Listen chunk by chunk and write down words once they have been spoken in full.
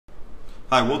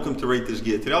Hi, welcome to Rate This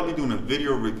Gear. Today I'll be doing a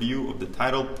video review of the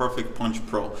Title Perfect Punch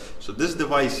Pro. So this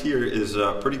device here is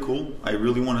pretty cool. I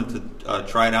really wanted to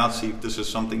try it out, see if this is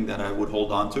something that I would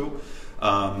hold on to.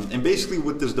 And basically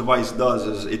what this device does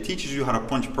is it teaches you how to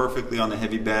punch perfectly on the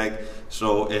heavy bag.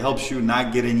 So it helps you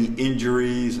not get any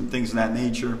injuries and things of that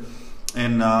nature.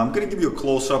 And I'm going to give you a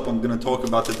close-up. I'm going to talk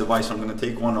about the device. I'm going to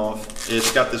take one off.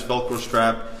 It's got this Velcro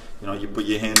strap. You know, you put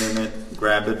your hand in it,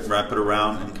 grab it, wrap it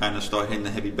around, and kind of start hitting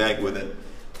the heavy bag with it.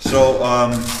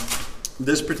 So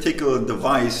this particular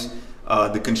device,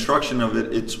 the construction of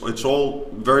it,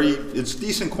 it's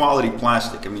decent quality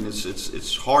plastic. I mean,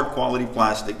 it's hard quality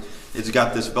plastic. It's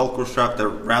got this Velcro strap that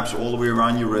wraps all the way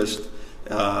around your wrist.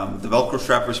 The Velcro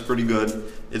strap is pretty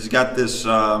good. It's got this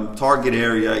target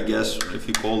area, I guess, if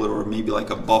you call it, or maybe like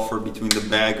a buffer between the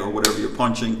bag or whatever you're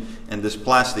punching and this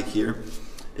plastic here.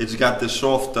 It's got this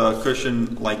soft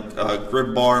cushion like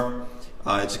grip bar.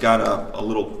 It's got a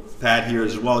little pad here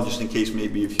as well, just in case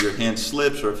maybe if your hand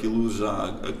slips or if you lose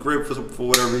a grip for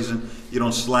whatever reason, you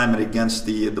don't slam it against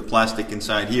the plastic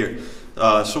inside here.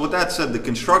 So with that said, the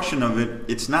construction of it,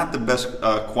 it's not the best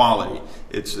quality.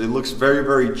 It looks very,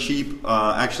 very cheap.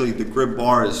 Actually, the grip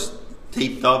bar is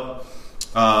taped up.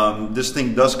 This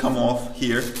thing does come off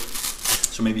here,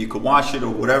 so maybe you could wash it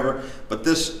or whatever. But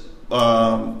this,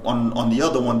 on the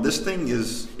other one, this thing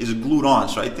is glued on.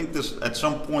 So I think this at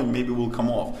some point maybe will come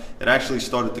off. It actually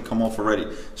started to come off already.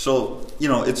 So, you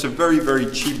know, it's a very, very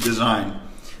cheap design.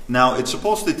 Now, it's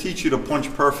supposed to teach you to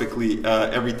punch perfectly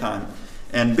every time.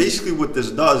 And basically what this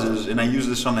does is, and I use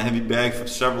this on the heavy bag for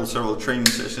several training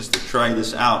sessions to try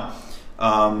this out.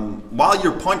 While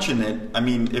you're punching it, I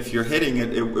mean, if you're hitting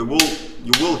it, you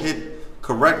will hit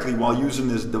correctly while using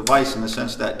this device, in the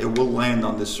sense that it will land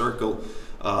on this circle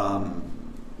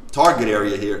target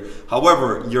area here.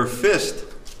 However, your fist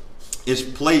is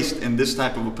placed in this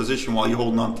type of a position while you're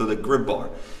holding on to the grip bar,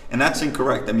 and that's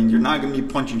incorrect. I mean, you're not going to be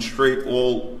punching straight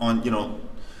all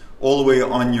the way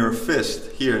on your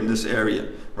fist here in this area,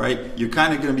 right? You're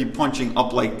kind of going to be punching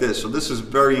up like this. So this is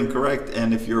very incorrect,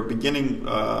 and if you're beginning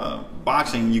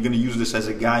boxing, you're going to use this as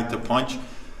a guide to punch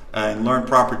and learn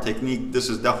proper technique. This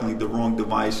is definitely the wrong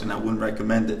device, and I wouldn't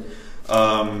recommend it.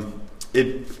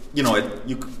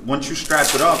 Once you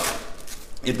strap it up,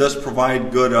 it does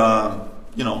provide good,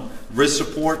 wrist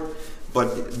support.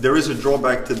 But there is a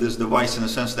drawback to this device, in the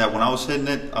sense that when I was hitting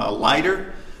it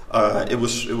lighter, it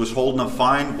was holding up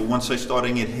fine. But once I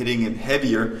started hitting it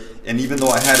heavier, and even though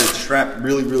I had it strapped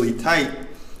really, really tight,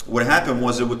 what happened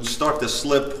was it would start to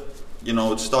slip. You know,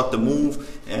 it'd start to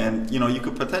move, and you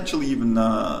could potentially even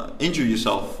injure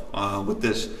yourself with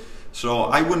this. So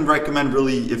I wouldn't recommend,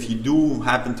 really, if you do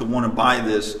happen to want to buy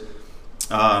this,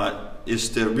 is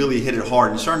to really hit it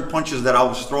hard. And certain punches that I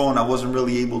was throwing, I wasn't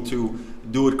really able to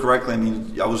do it correctly. I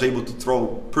mean, I was able to throw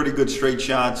pretty good straight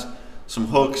shots, some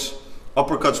hooks.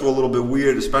 Uppercuts were a little bit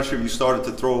weird, especially if you started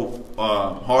to throw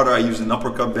harder. I used an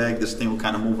uppercut bag. This thing would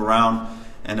kind of move around,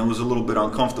 and it was a little bit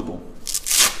uncomfortable.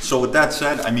 So with that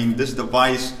said, I mean, this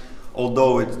device,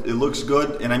 although it looks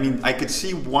good, and I mean, I could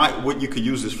see what you could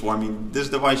use this for. I mean, this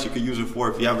device you could use it for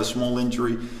if you have a small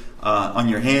injury on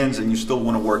your hands and you still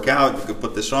want to work out. You could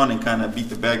put this on and kind of beat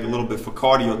the bag a little bit for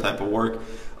cardio type of work.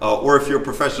 Or if you're a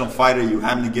professional fighter, you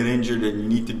happen to get injured and you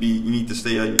need to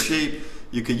stay in shape,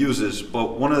 you could use this.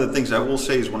 But one of the things I will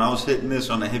say is, when I was hitting this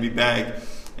on a heavy bag,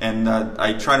 and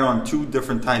I tried it on two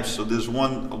different types. So there's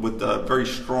one with a very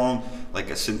strong,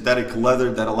 like a synthetic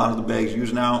leather that a lot of the bags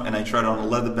use now, and I tried it on a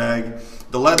leather bag.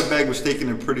 The leather bag was taking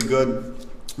it pretty good,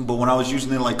 but when I was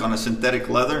using it like on a synthetic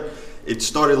leather, it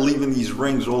started leaving these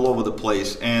rings all over the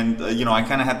place. And I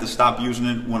kind of had to stop using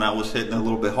it when I was hitting it a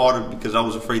little bit harder, because I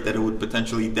was afraid that it would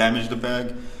potentially damage the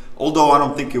bag. Although I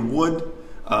don't think it would.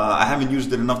 I haven't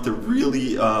used it enough to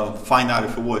really find out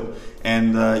if it would.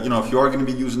 And if you are going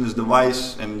to be using this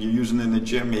device and you're using it in the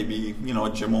gym, maybe a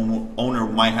gym owner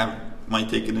might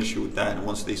take an issue with that. And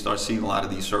once they start seeing a lot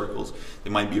of these circles, they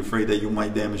might be afraid that you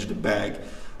might damage the bag.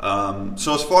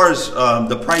 So as far as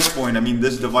the price point, I mean,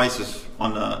 this device is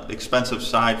on the expensive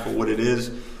side for what it is.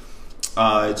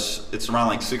 It's around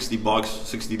like $60,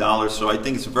 $60. So I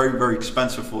think it's very, very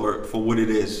expensive for what it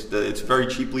is. It's very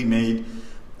cheaply made.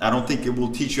 I don't think it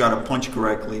will teach you how to punch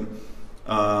correctly.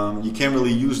 You can't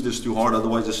really use this too hard,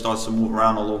 otherwise it starts to move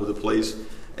around all over the place.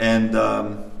 And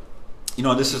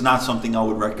this is not something I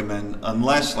would recommend,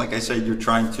 unless, like I said, you're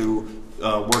trying to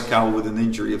work out with an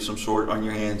injury of some sort on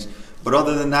your hands. But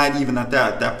other than that, even at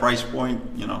that price point,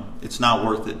 it's not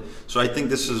worth it. So I think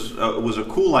this was a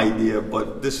cool idea,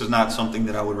 but this is not something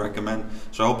that I would recommend.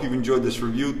 So I hope you've enjoyed this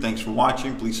review. Thanks for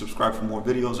watching. Please subscribe for more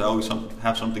videos. I always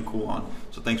have something cool on.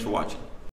 So thanks for watching.